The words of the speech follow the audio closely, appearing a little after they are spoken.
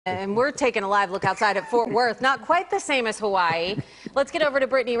And we're taking a live look outside at Fort Worth. Not quite the same as Hawaii. Let's get over to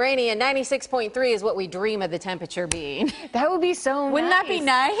Brittany Rainey, and 96.3 is what we dream of the temperature being. That would be so nice. Wouldn't that be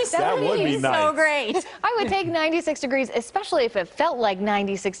nice? That would be nice. So great. I would take 96 degrees, especially if it felt like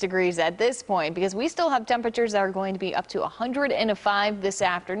 96 degrees at this point, because we still have temperatures that are going to be up to 105 this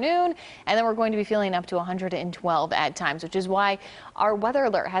afternoon, and then we're going to be feeling up to 112 at times, which is why our weather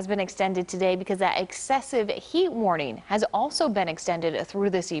alert has been extended today, because that excessive heat warning has also been extended through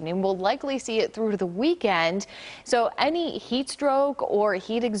this evening. We'll likely see it through to the weekend. So any heat stroke or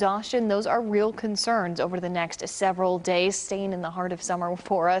heat exhaustion, those are real concerns over the next several days, staying in the heart of summer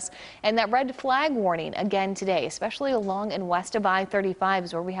for us. And that red flag warning again today, especially along and west of I-35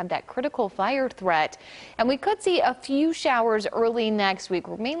 is where we have that critical fire threat. And we could see a few showers early next week.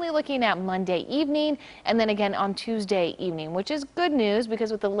 We're mainly looking at Monday evening and then again on Tuesday evening, which is good news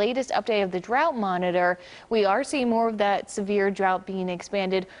because with the latest update of the drought monitor, we are seeing more of that severe drought being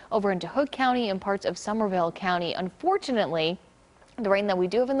expanded over into Hood County and parts of Somerville County. Unfortunately, the rain that we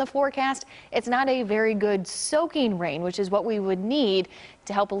do have in the forecast, it's not a very good soaking rain, which is what we would need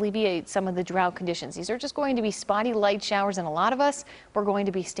to help alleviate some of the drought conditions. These are just going to be spotty light showers, and a lot of us, we're going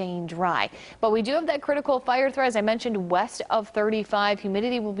to be staying dry. But we do have that critical fire threat, as I mentioned, west of 35.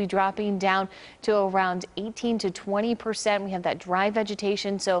 Humidity will be dropping down to around 18 to 20%. We have that dry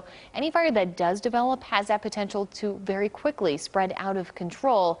vegetation, so any fire that does develop has that potential to very quickly spread out of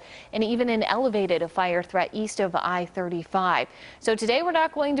control, and even an elevated fire threat east of I-35. So today we're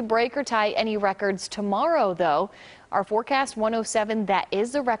not going to break or tie any records. Tomorrow, though, our forecast 107, that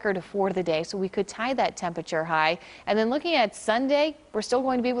is the record for the day, so we could tie that temperature high. And then looking at Sunday, we're still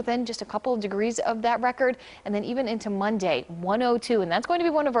going to be within just a couple of degrees of that record. And then even into Monday, 102, and that's going to be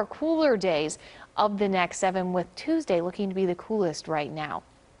one of our cooler days of the next 7, with Tuesday looking to be the coolest right now.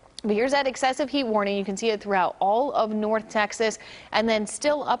 But here's that excessive heat warning. You can see it throughout all of North Texas and then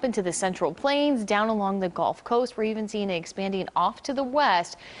still up into the Central Plains, down along the Gulf Coast. We're even seeing it expanding off to the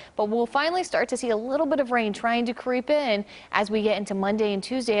west. But we'll finally start to see a little bit of rain trying to creep in as we get into Monday and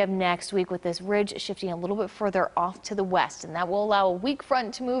Tuesday of next week, with this ridge shifting a little bit further off to the west. And that will allow a weak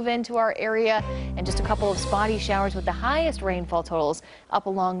front to move into our area and just a couple of spotty showers with the highest rainfall totals up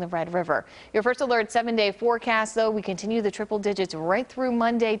along the Red River. Your first alert 7-day forecast, though, we continue the triple digits right through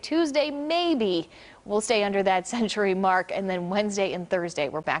Monday. Tuesday, maybe we'll stay under that century mark, and then Wednesday and Thursday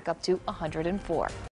we're back up to 104.